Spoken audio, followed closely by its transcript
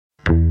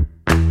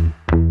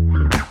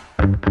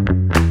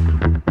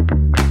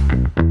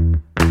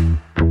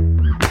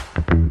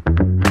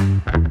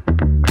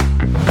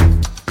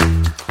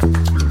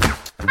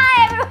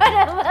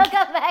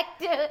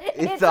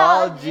It's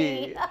all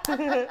G.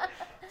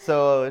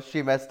 So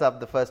she messed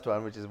up the first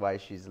one, which is why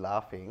she's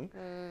laughing.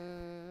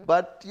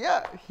 But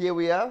yeah, here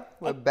we are.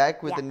 We're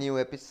back with a new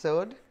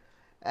episode.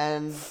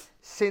 And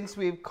since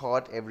we've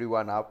caught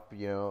everyone up,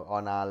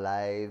 on our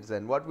lives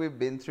and what we've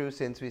been through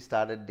since we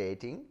started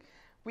dating,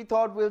 we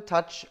thought we'll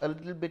touch a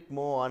little bit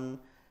more on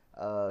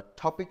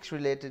topics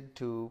related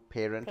to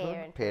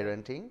parenting.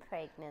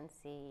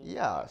 Pregnancy.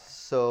 Yeah,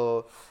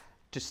 so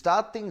to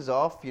start things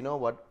off,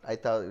 what I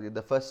thought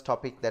the first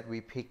topic that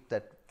we picked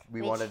that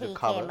we wanted to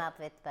cover. Which he came up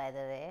with, by the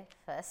way,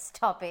 first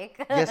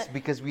topic. Yes,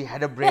 because we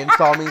had a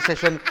brainstorming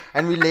session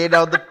and we laid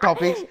out the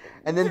topics,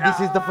 and then this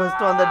is the first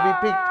one that we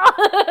picked.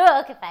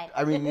 Okay, fine.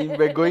 I mean,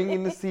 we're going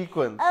in a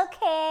sequence.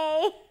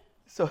 Okay.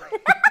 So,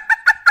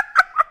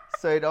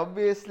 so it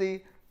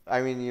obviously,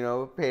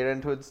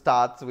 parenthood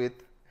starts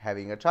with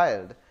having a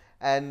child.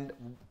 And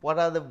what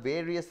are the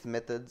various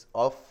methods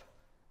of,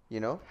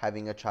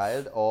 having a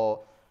child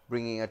or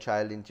bringing a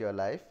child into your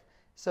life?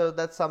 So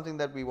that's something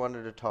that we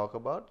wanted to talk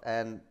about,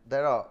 and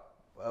there are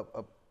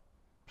a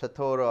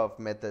plethora of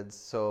methods.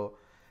 So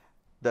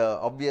the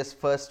obvious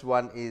first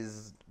one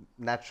is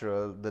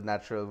the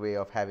natural way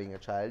of having a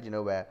child,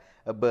 where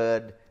a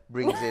bird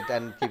brings it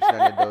and keeps it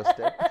on your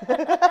doorstep.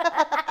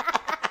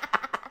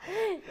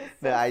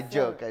 No, I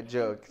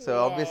joke.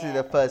 So obviously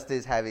the first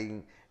is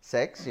having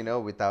sex,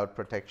 without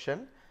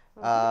protection,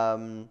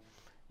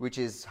 which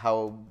is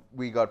how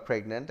we got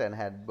pregnant and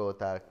had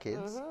both our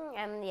kids.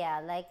 And yeah,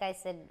 like I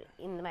said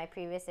in the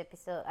previous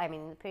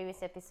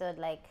episode,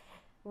 like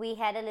we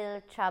had a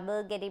little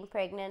trouble getting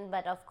pregnant,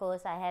 but of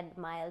course I had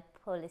mild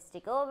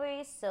polycystic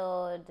ovaries,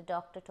 so the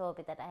doctor told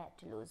me that I had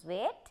to lose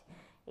weight.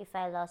 If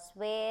I lost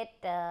weight,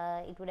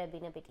 it would have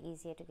been a bit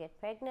easier to get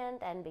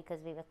pregnant, and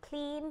because we were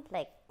clean,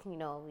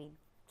 we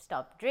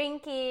stopped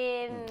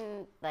drinking,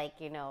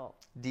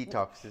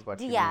 Detox is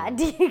what you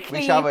mean.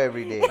 We shower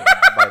every day,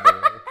 by the way.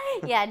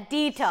 Yeah,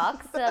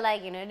 detox. So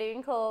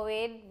during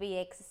COVID, we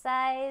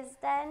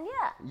exercised and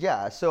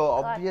Yeah, so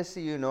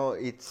obviously,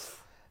 it's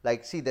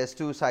like, see, there's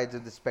two sides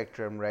of the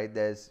spectrum, right?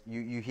 There's,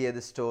 you hear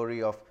the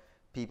story of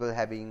people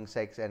having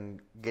sex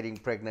and getting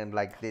pregnant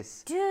like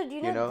this.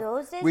 Dude,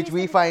 those days. Which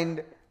we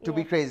find to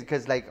be crazy,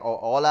 because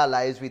all our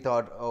lives we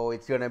thought,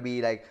 it's going to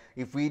be like,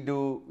 if we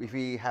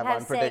have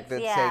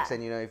unprotected sex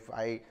and, if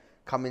I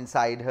come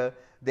inside her,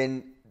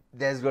 then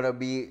there's going to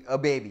be a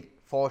baby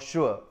for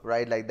sure,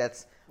 right? Like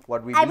that's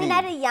what we believe.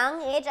 At a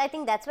young age, I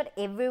think that's what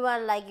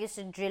everyone used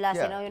to drill us,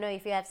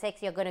 if you have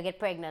sex, you're going to get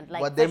pregnant.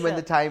 But then when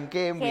the time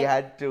came, we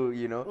had to,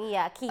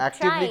 keep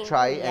actively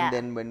try. Yeah. And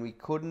then when we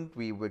couldn't,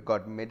 we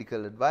got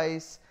medical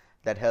advice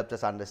that helped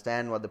us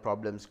understand what the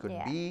problems could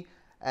be,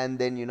 and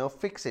then,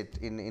 fix it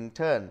in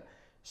turn.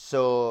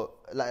 So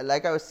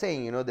like I was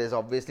saying, there's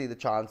obviously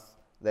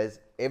there's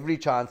every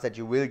chance that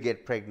you will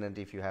get pregnant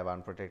if you have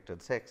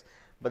unprotected sex.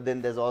 But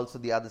then there's also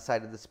the other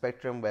side of the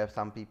spectrum where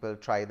some people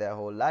try their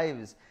whole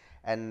lives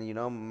and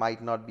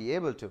might not be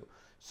able to.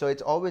 So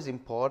it's always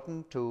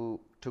important to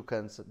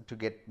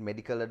get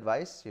medical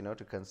advice,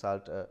 to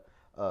consult a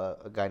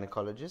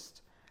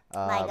gynecologist.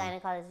 My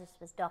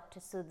gynecologist was Dr.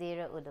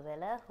 Sudhira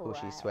Udavela, who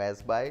she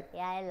swears by.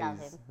 Yeah, I love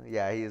him.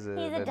 Yeah, he's an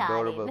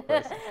adorable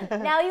person.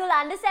 Now you'll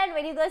understand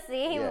when you go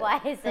see him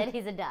why I said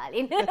he's a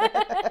darling.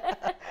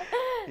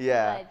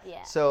 Yeah. But,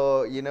 yeah.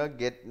 So,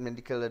 get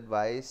medical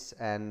advice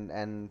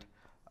and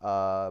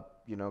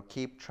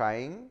keep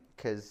trying,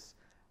 because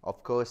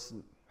of course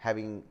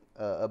having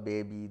a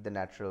baby the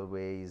natural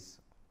way is,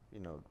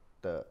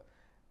 the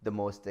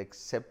most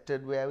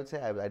accepted way, I would say.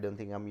 I don't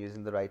think I'm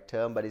using the right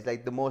term, but it's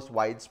like the most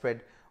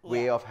widespread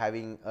way of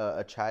having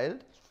a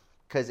child,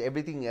 because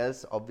everything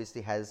else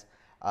obviously has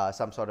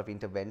some sort of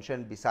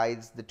intervention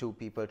besides the two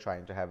people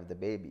trying to have the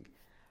baby.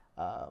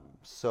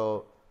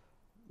 So,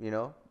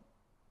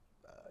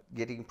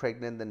 getting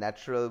pregnant the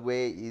natural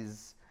way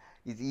is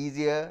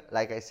easier,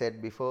 like I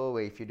said before,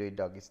 where if you do it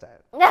doggy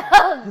style.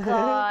 Oh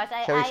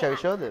gosh! Shall we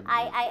show them?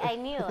 I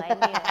knew.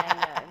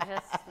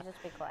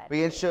 Just be quiet.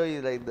 We can show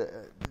you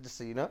just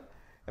so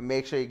and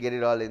make sure you get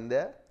it all in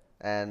there,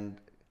 and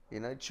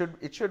it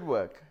should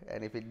work.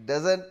 And if it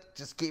doesn't,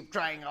 just keep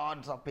trying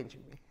on. Stop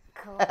pinching me.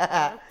 Cool.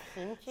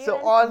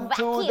 So on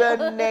to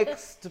the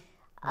next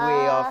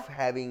way of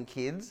having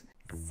kids.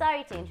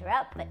 Sorry to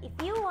interrupt, but if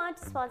you want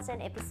to sponsor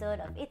an episode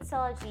of It's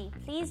All G,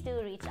 please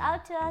do reach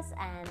out to us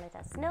and let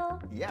us know.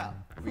 Yeah,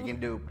 we can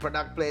do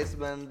product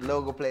placement,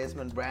 logo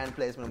placement, brand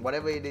placement,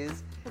 whatever it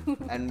is.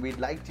 And we'd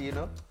like to,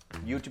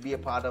 you to be a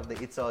part of the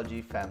It's All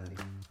G family.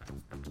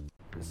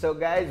 So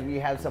guys, we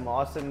have some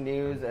awesome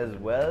news as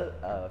well.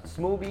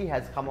 Smoothie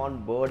has come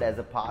on board as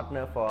a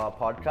partner for our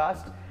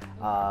podcast.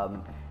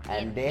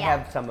 And they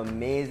have some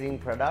amazing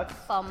products.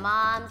 For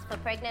moms, for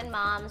pregnant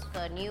moms,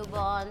 for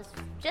newborns,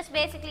 just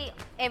basically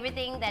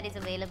everything that is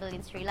available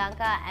in Sri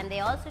Lanka. And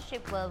they also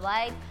ship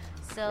worldwide.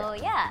 So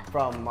yeah.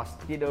 From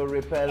mosquito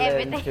repellent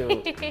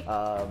Everything.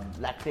 to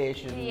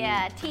lactation,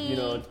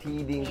 tea.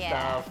 teething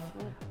stuff,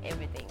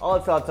 everything.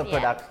 all sorts of Yeah.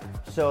 products.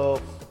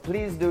 So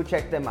please do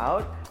check them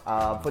out.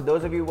 For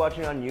those of you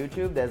watching on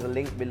YouTube, there's a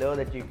link below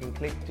that you can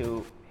click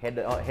to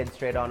head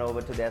straight on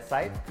over to their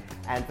site.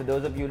 And for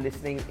those of you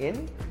listening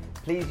in,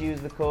 please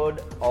use the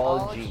code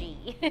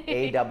ALLG.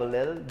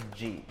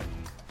 ALLG.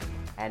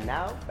 And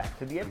now back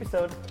to the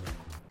episode.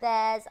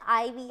 There's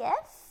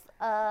IVF.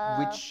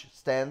 Which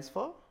stands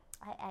for?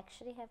 I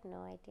actually have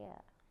no idea.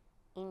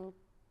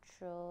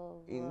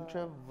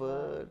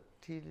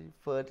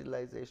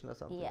 Fertilization or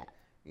something. Yeah.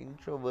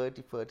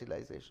 Introverted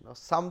fertilization or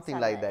something Something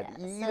like like that.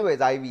 that. Either So- way,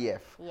 it's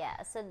IVF.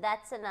 Yeah, so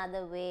that's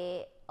another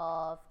way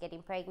of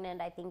getting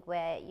pregnant. I think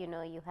where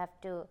you have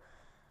to,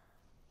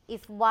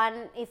 if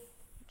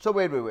So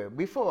wait.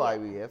 Before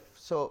IVF,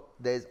 so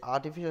there's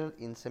artificial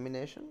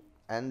insemination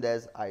and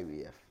there's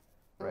IVF,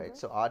 right?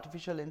 So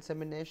artificial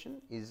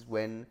insemination is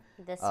when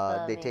The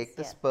sperm they is- take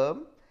the yeah.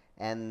 sperm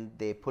and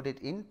they put it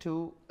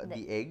into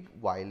the egg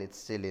while it's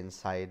still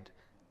inside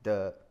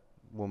the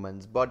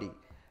woman's body,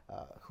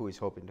 who is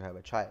hoping to have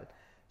a child.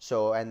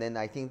 So, and then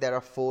I think there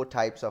are 4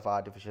 types of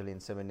artificial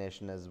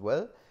insemination as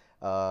well.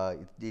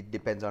 It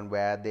depends on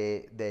where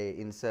they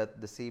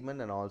insert the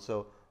semen and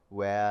also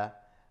where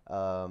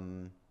how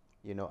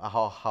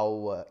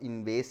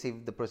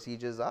invasive the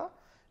procedures are.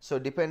 So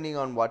depending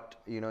on what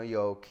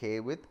you're okay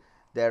with,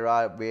 there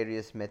are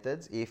various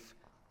methods. If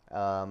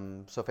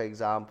so, for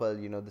example,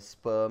 the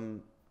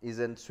sperm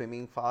isn't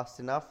swimming fast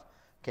enough,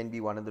 can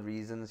be one of the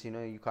reasons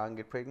you can't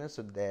get pregnant.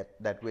 So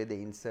that way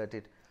they insert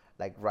it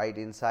like right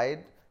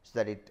inside so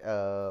that it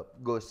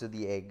goes to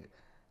the egg.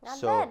 not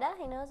So bad, huh?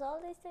 He knows all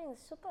these things.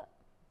 Super.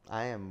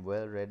 I am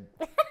well read.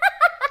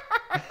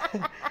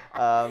 Keep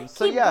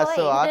So going.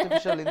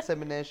 artificial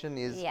insemination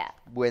is Yeah.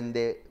 when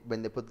they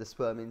put the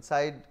sperm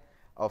inside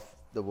of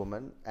the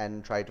woman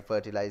and try to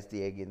fertilize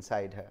the egg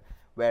inside her.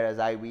 Whereas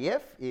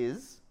IVF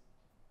is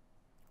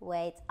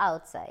Where it's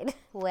outside,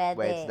 where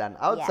it's done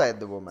outside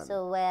the woman.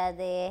 So where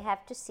they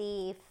have to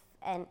see if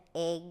an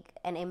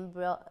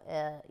embryo.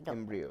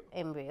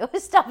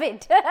 Stop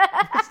it.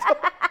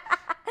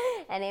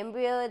 An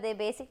embryo. They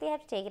basically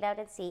have to take it out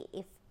and see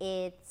if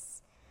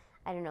it's,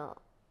 I don't know,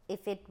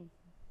 if it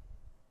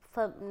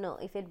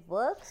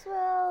works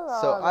well.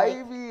 Or So like,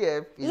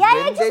 IVF is yeah,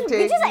 when they you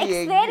take just the egg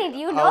explain it.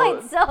 You know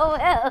out. it so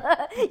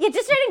well. You're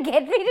just trying to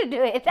get me to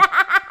do it.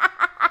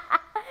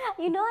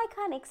 I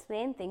can't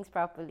explain things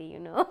properly.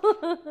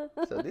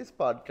 So this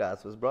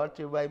podcast was brought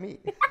to you by me.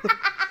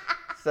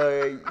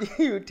 So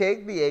you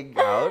take the egg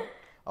out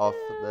of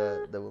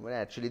the woman.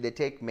 Actually, they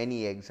take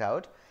many eggs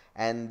out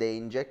and they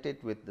inject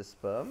it with the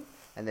sperm,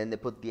 and then they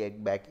put the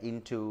egg back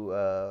into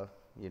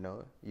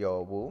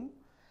your womb,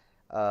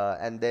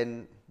 and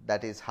then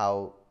that is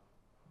how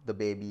the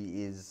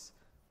baby is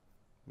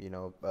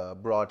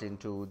brought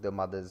into the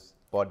mother's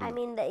body. I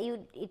mean,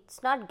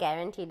 it's not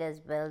guaranteed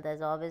as well.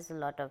 There's always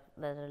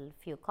there's a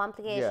few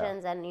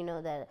complications,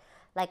 and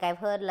like I've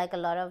heard, like a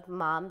lot of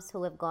moms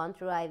who have gone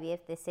through IVF,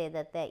 they say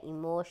that their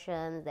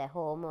emotions, their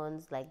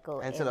hormones, like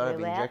go And it's everywhere. a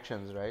lot of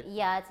injections, right?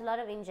 Yeah, it's a lot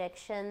of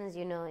injections,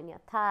 in your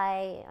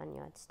thigh, on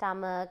your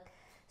stomach.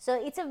 So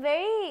it's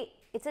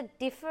a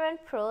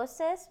different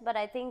process, but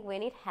I think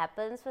when it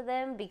happens for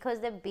them, because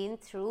they've been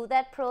through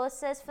that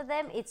process for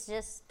them, it's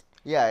just.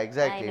 Yeah,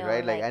 exactly, I know,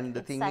 right? like, And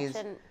the it's thing such is,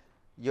 an-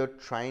 you're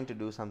trying to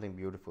do something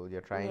beautiful.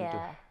 You're trying to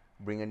Yeah.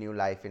 bring a new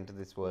life into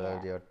this world.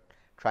 Yeah. You're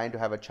trying to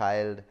have a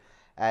child,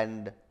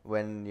 and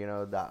when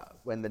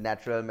when the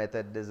natural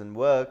method doesn't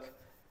work,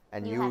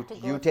 and You have to go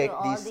you through take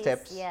all these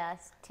steps,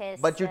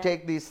 tests. but you and-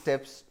 take these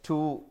steps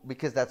too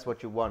because that's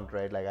what you want,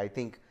 right? Like I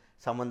think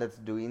someone that's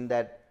doing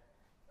that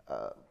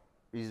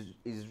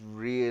is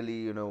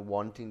really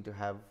wanting to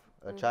have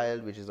a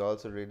child, which is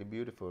also really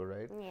beautiful,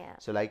 right? Yeah.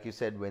 So like you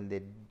said, when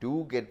they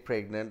do get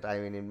pregnant, I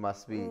mean, it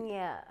must be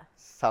Yeah,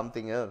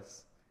 something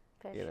else.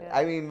 for You know? sure.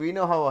 I mean, we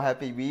know how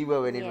happy we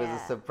were when it was a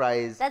Yeah.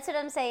 surprise. That's what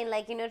I'm saying.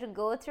 Like, to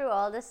go through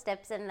all the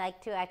steps and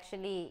like to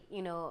actually,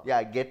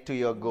 Yeah, get to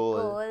your goal.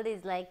 goal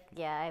is like,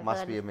 yeah, I've Must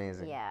heard- be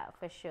amazing. Yeah,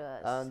 for sure.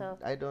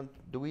 And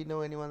do we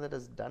know anyone that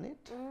has done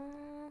it?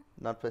 Mm,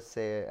 Not per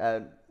se,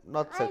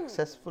 not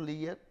successfully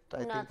yet.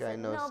 I not think I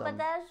so- know no, some. but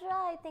there's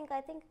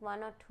I think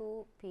 1 or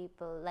 2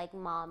 people, like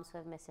moms, who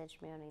have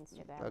messaged me on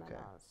Instagram Okay. and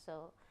all.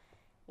 So,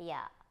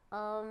 yeah.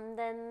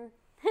 Then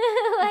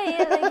why are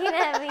you looking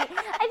at me?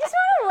 I just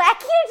want to whack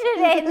you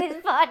today in this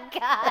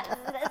podcast,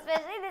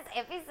 especially this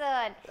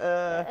episode.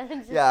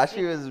 Just- Yeah,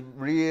 she was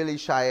really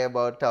shy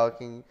about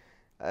talking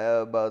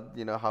about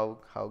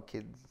how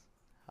kids,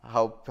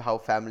 how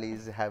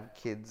families have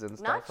kids and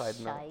Not stuff. I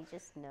don't know. shy,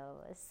 just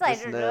nervous. I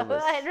Just don't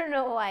nervous. know. I don't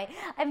know why.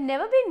 I've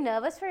never been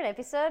nervous for an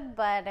episode,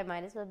 but I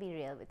might as well be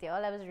real with you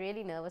all. I was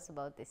really nervous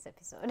about this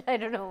episode. I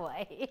don't know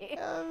why.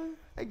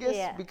 I guess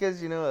Yeah.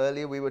 because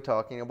earlier we were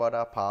talking about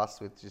our past,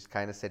 which is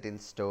kind of set in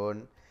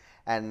stone,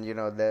 and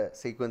the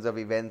sequence of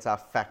events are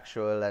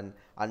factual and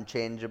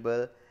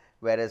unchangeable.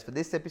 Whereas for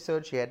this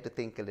episode, she had to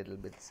think a little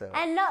bit. So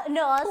And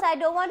no. Also, I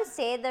don't want to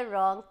say the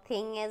wrong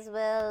thing as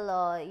well,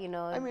 or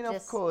I mean, of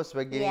just, course,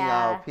 we're giving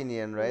yeah, our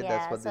opinion, right?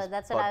 That's what this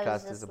that's what I was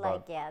podcast just is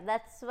about.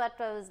 that's what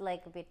I was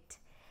like a bit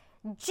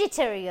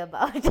jittery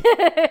about.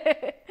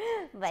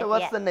 But So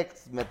what's the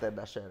next method,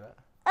 Ashera?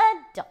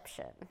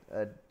 adoption?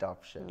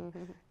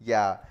 Adoption.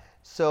 Yeah.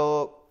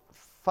 So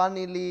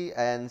funnily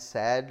and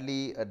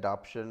sadly,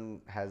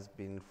 adoption has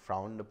been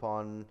frowned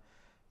upon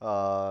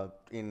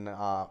in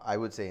I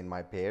would say in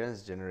my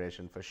parents'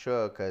 generation for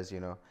sure, because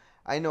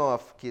I know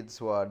of kids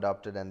who are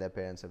adopted and their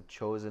parents have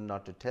chosen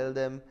not to tell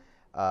them,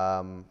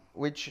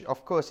 which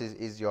of course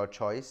is your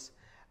choice.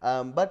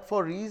 But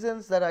for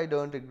reasons that I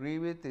don't agree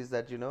with, is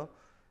that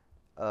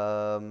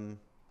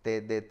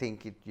they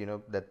think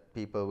that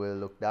people will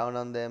look down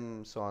on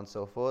them, so on and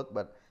so forth.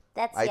 But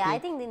That's I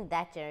think in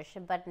that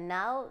generation, but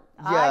now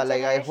yeah, our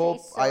like I generation hope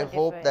is so I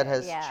hope that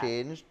different. has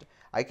changed.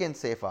 I can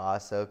say for our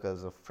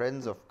circles of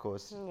friends, of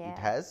course, it Yeah.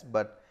 has,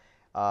 but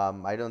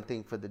I don't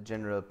think for the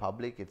general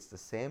public it's the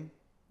same.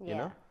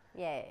 Yeah,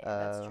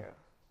 that's Uh, true.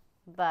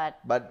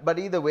 But But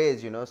either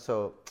ways, so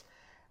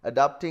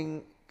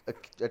adopting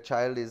a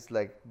child is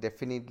like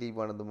definitely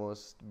one of the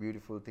most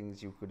beautiful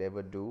things you could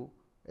ever do,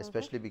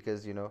 especially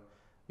because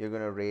you're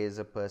gonna raise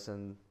a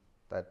person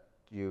that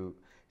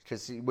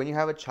because when you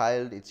have a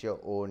child, it's your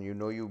own.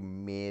 You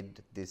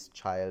made this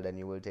child, and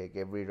you will take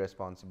every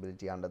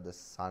responsibility under the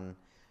sun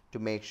to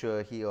make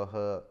sure he or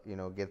her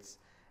gets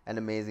an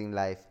amazing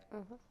life.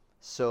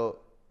 So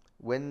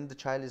when the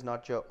child is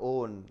not your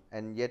own,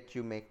 and yet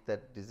you make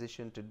that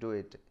decision to do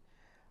it,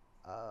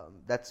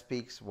 that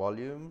speaks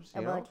volumes,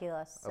 about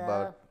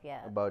yourself,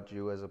 about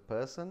you as a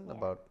person, Yeah.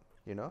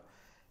 about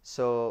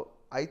So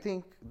I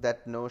think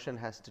that notion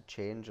has to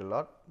change a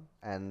lot,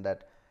 and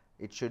that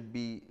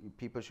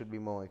people should be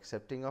more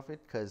accepting of it,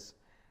 because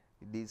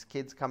these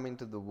kids come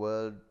into the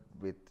world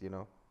with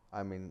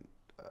I mean,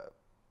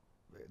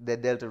 they're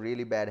dealt a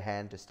really bad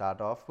hand to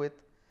start off with,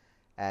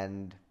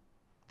 and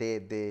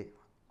they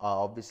are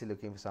obviously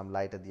looking for some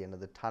light at the end of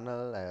the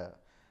tunnel,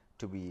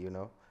 to be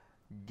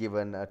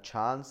given a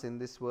chance in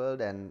this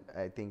world. And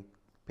I think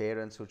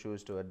parents who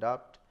choose to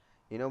adopt,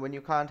 when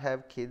you can't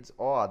have kids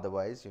or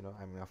otherwise,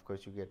 I mean, of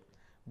course you get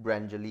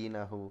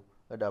Brangelina, who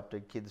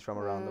adopted kids from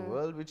around the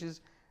world, which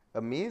is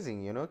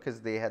amazing,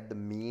 because they had the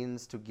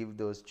means to give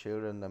those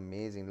children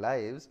amazing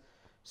lives.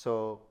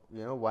 So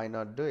why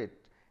not do it?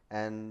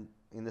 And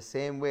in the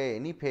same way,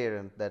 any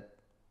parent that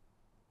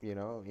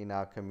in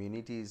our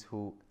communities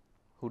who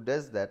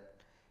does that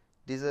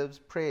deserves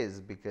praise,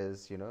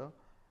 because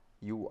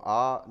you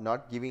are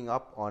not giving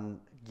up on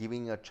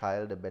giving a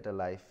child a better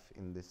life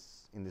in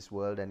this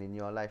world and in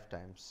your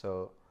lifetime.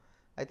 So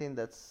I think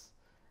that's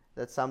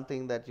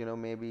something that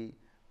maybe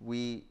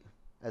we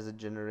as a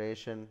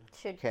generation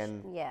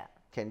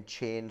can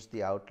change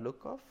the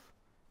outlook of,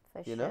 for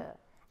you sure. know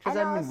because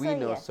And I mean, we also,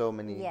 know yeah, so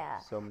many yeah.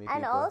 people.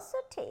 And also,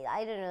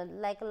 I don't know,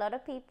 like a lot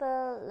of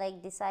people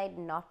like decide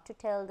not to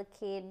tell the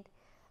kid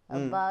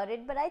about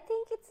it, but I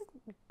think it's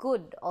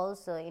good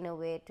also in a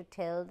way to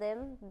tell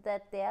them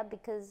that they are,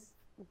 because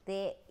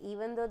they,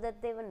 even though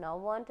that they were not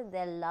wanted,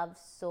 they're loved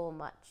so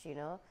much,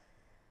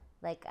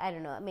 like I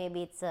don't know,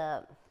 maybe it's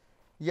a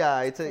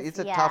Yeah, it's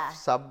a yeah. tough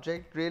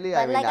subject, really. But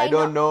I mean, like, I I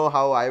don't know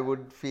how I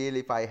would feel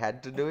if I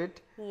had to do it.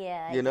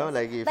 Yeah, I You know, guess.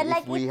 like if, But if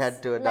like we it's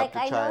had to like adopt a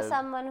I know child.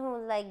 someone who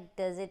like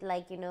does it,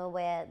 like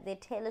where they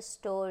tell a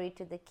story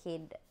to the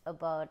kid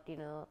about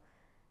Yeah.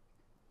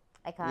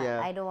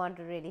 I don't want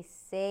to really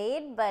say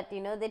it, but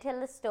they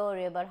tell a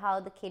story about how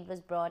the kid was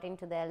brought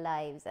into their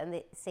lives, and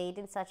they say it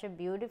in such a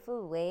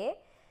beautiful way,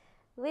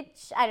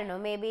 which I don't know,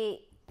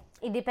 maybe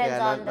it depends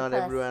Yeah, on the not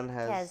person. everyone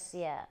has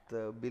Yeah.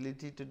 the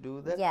ability to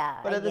do that. Yeah,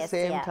 But I at the guess,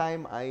 same yeah.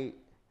 time, I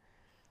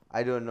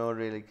don't know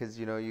really, because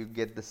you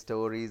get the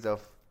stories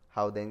of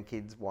how then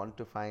kids want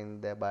to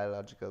find their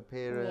biological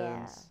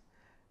parents,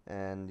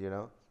 and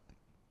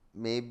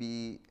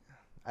maybe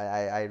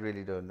I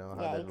really don't know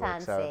how Yeah, that you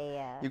works can't out. say,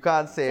 yeah. You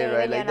can't say, So right? when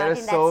you're Like there not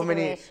are in that so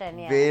many situation,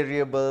 yeah.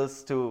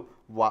 variables to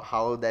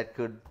how that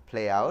could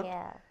play out.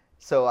 Yeah.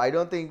 So I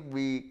don't think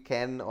we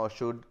can or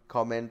should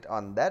comment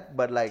on that.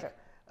 But like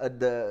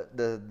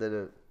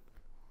the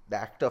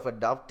act of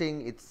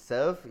adopting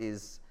itself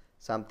is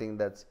something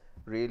that's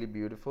really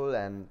beautiful,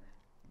 and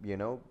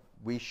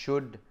we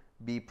should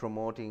be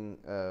promoting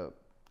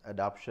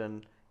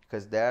adoption,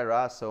 because there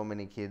are so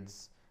many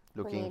kids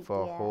looking need-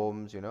 for yeah.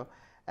 homes,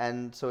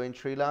 and so in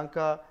Sri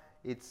Lanka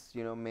it's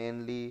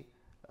mainly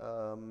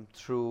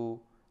through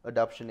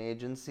adoption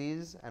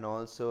agencies, and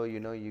also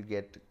you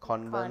get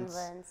convents.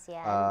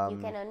 Yeah, and you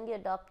can only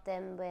adopt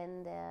them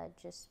when they're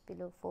just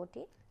below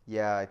 14.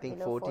 Yeah, I think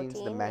Below 14 is the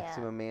 14,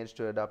 maximum age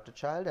to adopt a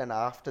child, and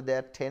after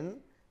they're 10,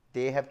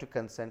 they have to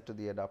consent to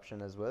the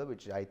adoption as well,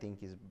 which I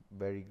think is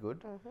very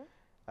good.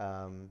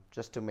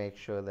 Just to make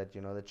sure that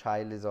the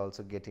child is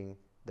also getting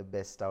the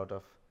best out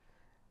of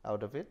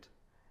it.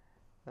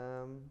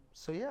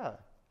 So yeah,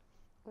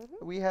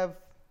 we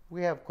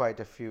have quite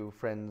a few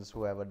friends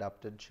who have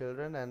adopted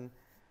children, and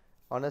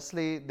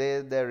honestly,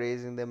 they're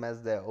raising them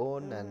as their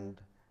own, and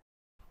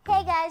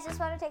Hey guys, just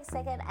want to take a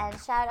second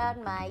and shout out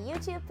my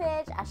YouTube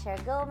page, Asher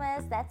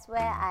Gomez. That's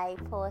where I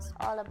post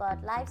all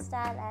about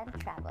lifestyle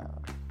and travel.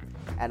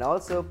 And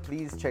also,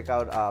 please check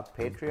out our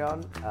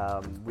Patreon.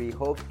 We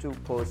hope to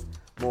post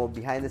more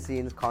behind the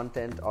scenes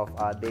content of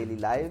our daily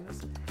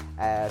lives.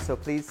 So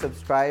please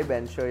subscribe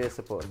and show your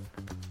support.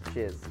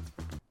 Cheers.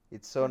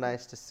 It's so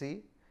nice to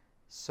see.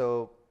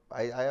 So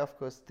I of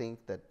course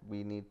think that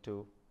we need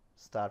to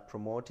start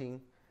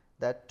promoting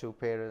that to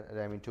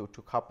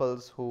to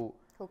couples who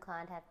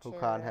can't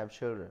have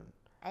children.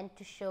 And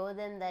to show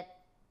them that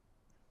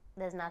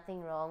there's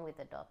nothing wrong with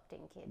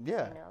adopting kids.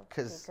 Yeah, you know?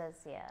 because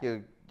yeah.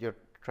 you're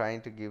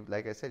trying to give,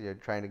 like I said, you're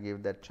trying to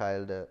give that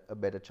child a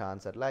better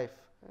chance at life.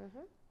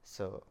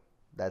 So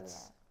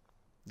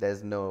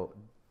there's no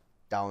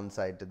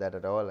downside to that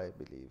at all, I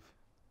believe.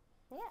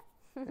 Yeah.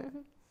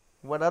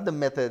 What other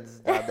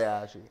methods are there,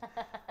 Ashi?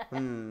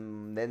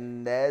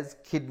 Then there's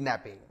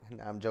kidnapping.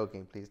 No, I'm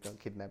joking. Please don't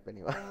kidnap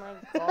anyone. Oh my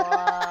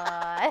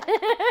god.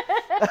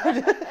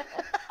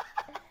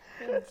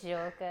 You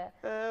joker.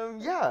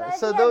 Yeah. But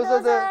So those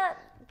are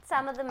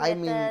some of the methods. I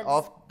mean,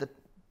 off the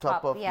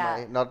top of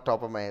yeah. not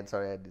top of my head.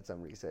 Sorry, I did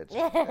some research.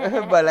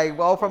 But like,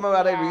 all from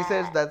what I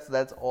researched,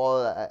 that's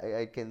all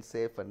I can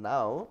say for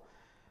now.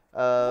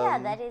 Yeah,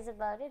 that is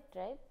about it,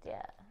 right?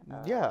 Yeah.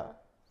 Yeah.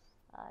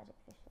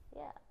 Artificial.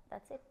 Yeah,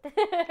 that's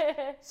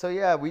it. So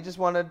yeah, we just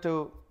wanted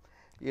to,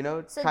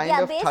 So kind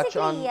of touch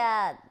on.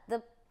 Yeah,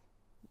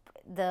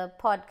 the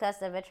podcast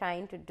that we're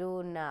trying to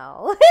do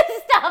now.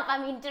 Stop!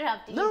 I'm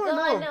interrupting you. No,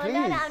 please.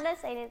 No, I'm not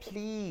saying anything.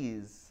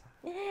 Please,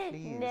 No.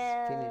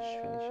 finish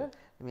it.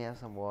 Let me have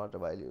some water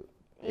while you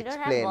You don't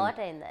explain. have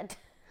water in that.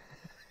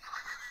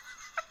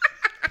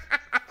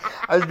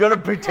 I was gonna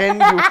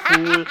pretend, you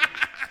fool.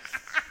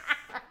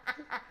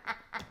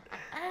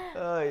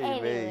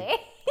 Anyway.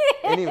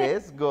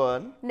 Anyways, go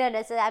on. No,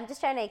 so I'm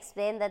just trying to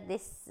explain that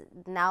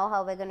now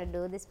how we're going to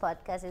do this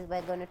podcast is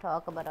we're going to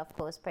talk about, of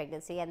course,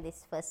 pregnancy, and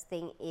this first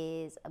thing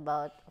is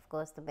about, of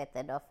course, the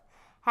method of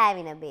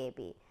having a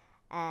baby.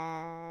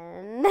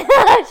 And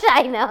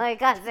shy now, I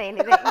can't say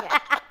anything.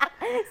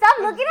 Stop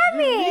looking at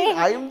me.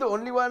 I am the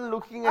only one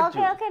looking at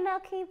you. Okay, now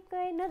keep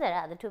going. No, there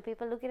are other two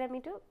people looking at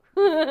me too.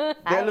 They're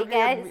Hi looking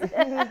guys.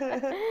 at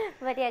me.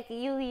 But yeah,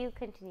 you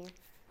continue.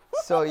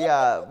 So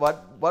yeah,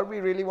 what we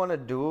really want to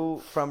do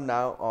from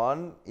now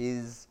on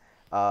is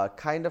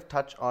kind of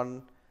touch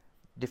on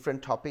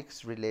different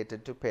topics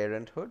related to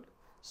parenthood.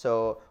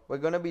 So we're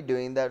going to be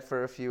doing that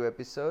for a few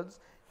episodes,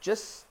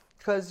 just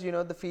because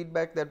the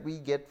feedback that we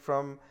get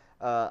from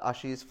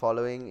Ashi's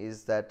following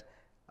is that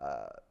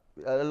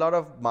a lot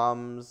of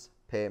moms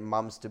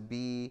to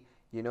be,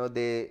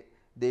 they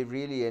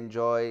really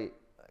enjoy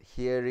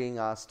hearing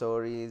our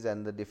stories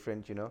and the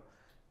different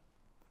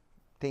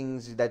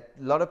things that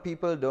a lot of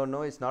people don't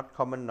know. It's not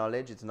common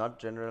knowledge, it's not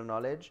general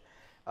knowledge.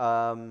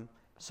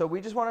 So we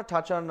just want to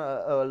touch on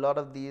a lot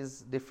of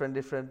these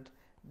different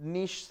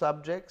niche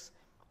subjects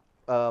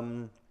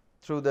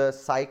through the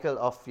cycle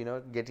of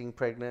getting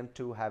pregnant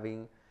to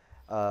having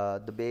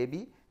the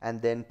baby,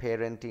 and then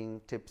parenting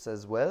tips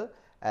as well.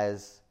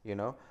 As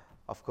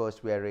of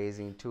course we are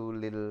raising 2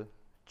 little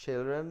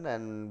children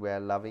and we are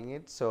loving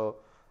it, so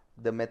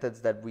the methods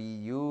that we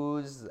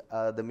use,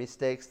 the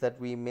mistakes that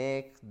we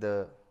make,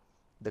 the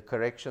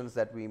corrections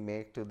that we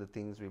make to the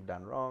things we've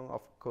done wrong,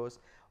 of course,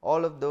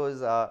 all of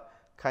those are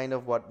kind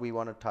of what we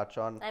want to touch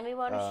on. And we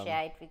want to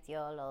share it with you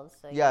all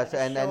also. Yeah, so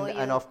and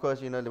of course,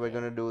 we're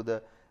going to do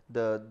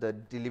the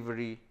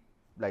delivery,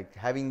 like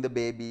having the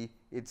baby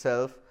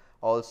itself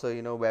also,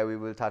 where we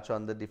will touch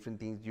on the different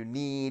things you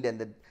need and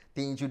the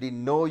things you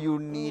didn't know you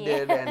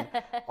needed and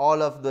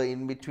all of the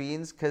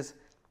in-betweens, because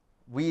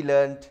we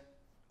learned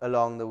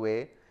along the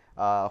way.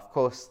 Of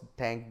course,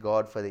 thank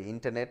God for the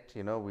internet.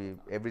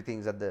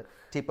 Everything's at the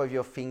tip of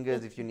your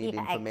fingers if you need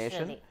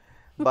information. Actually.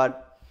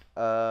 But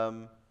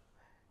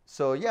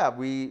so yeah,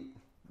 we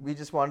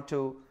just want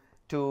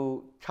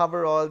to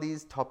cover all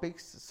these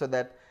topics so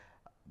that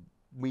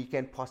we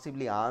can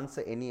possibly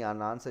answer any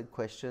unanswered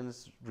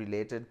questions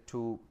related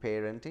to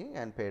parenting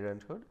and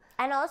parenthood.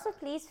 And also,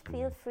 please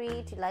feel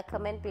free to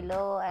comment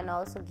below and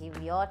also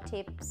give your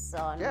tips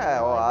on.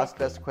 Or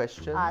ask us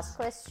questions. Ask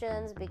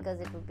questions,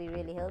 because it would be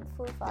really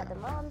helpful for other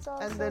moms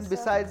also. And then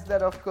besides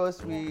that, of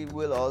course, we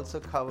will also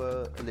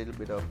cover a little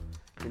bit of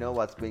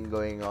what's been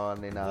going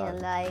on in our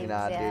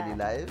daily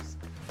lives.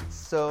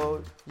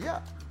 So yeah,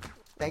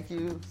 thank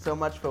you so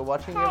much for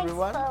watching,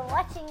 everyone. Thanks for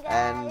watching,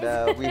 guys.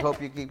 And we hope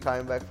you keep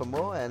coming back for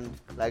more. And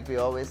like we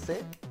always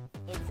say,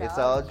 it's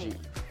all G.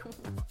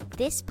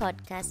 This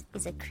podcast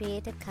is a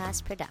Creator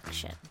Cast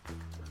production.